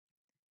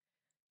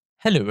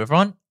Hello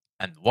everyone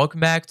and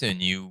welcome back to a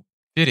new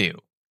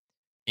video.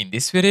 In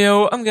this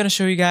video, I'm going to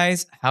show you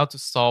guys how to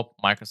stop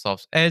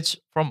Microsoft Edge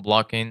from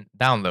blocking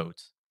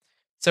downloads.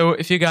 So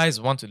if you guys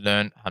want to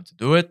learn how to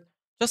do it,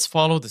 just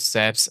follow the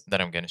steps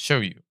that I'm going to show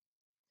you.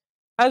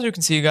 As you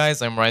can see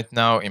guys, I'm right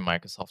now in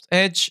Microsoft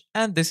Edge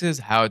and this is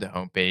how the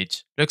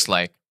homepage looks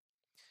like.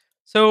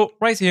 So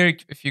right here,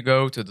 if you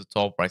go to the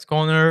top right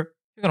corner,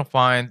 you're going to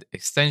find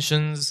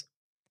extensions,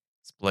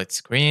 split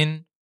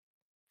screen,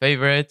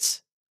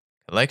 favorites,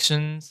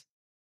 collections,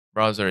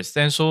 browser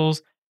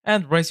essentials,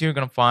 and right here you're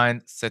gonna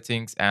find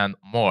settings and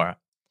more.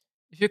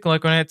 If you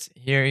click on it,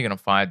 here you're gonna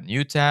find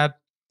new tab,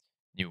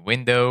 new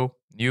window,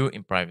 new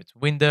in private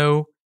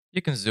window.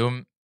 You can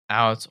zoom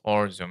out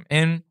or zoom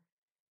in.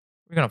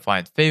 We're gonna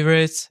find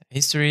favorites,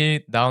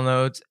 history,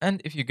 downloads,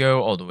 and if you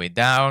go all the way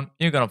down,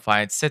 you're gonna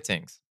find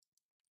settings.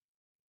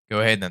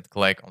 Go ahead and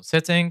click on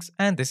settings,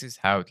 and this is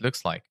how it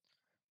looks like.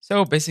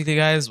 So basically,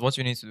 guys, what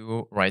you need to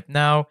do right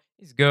now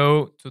is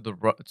go to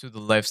the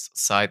left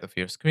side of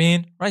your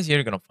screen. Right here,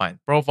 you're gonna find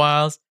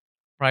profiles,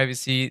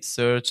 privacy,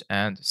 search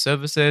and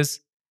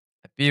services,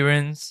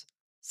 appearance,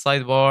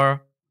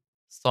 sidebar,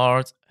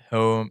 start,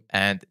 home,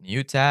 and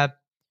new tab,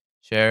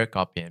 share,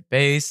 copy and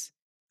paste.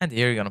 And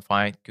here you're gonna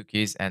find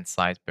cookies and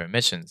site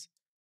permissions.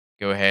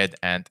 Go ahead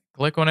and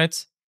click on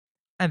it,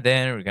 and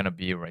then we're gonna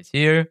be right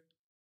here.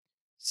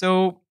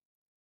 So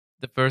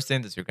the first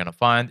thing that you're going to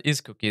find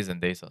is cookies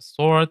and data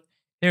stored.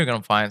 Here you're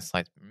going to find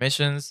site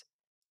permissions.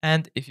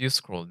 And if you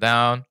scroll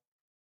down,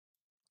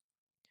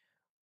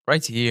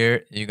 right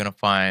here, you're going to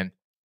find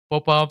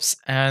pop-ups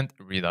and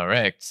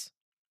redirects.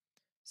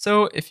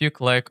 So if you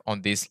click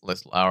on this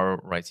little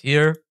arrow right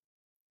here,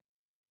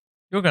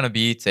 you're going to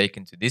be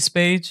taken to this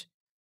page.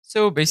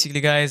 So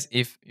basically, guys,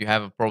 if you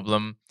have a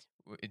problem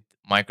with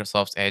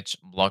Microsoft Edge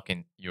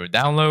blocking your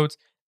downloads,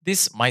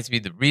 this might be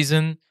the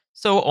reason.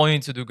 So all you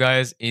need to do,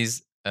 guys,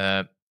 is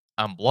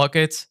unblock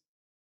it,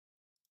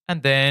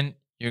 and then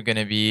you're going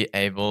to be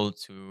able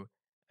to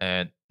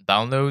uh,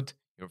 download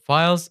your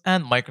files,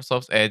 and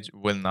Microsoft Edge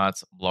will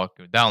not block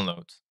your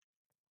downloads.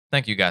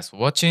 Thank you guys for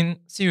watching.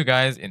 See you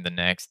guys in the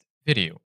next video.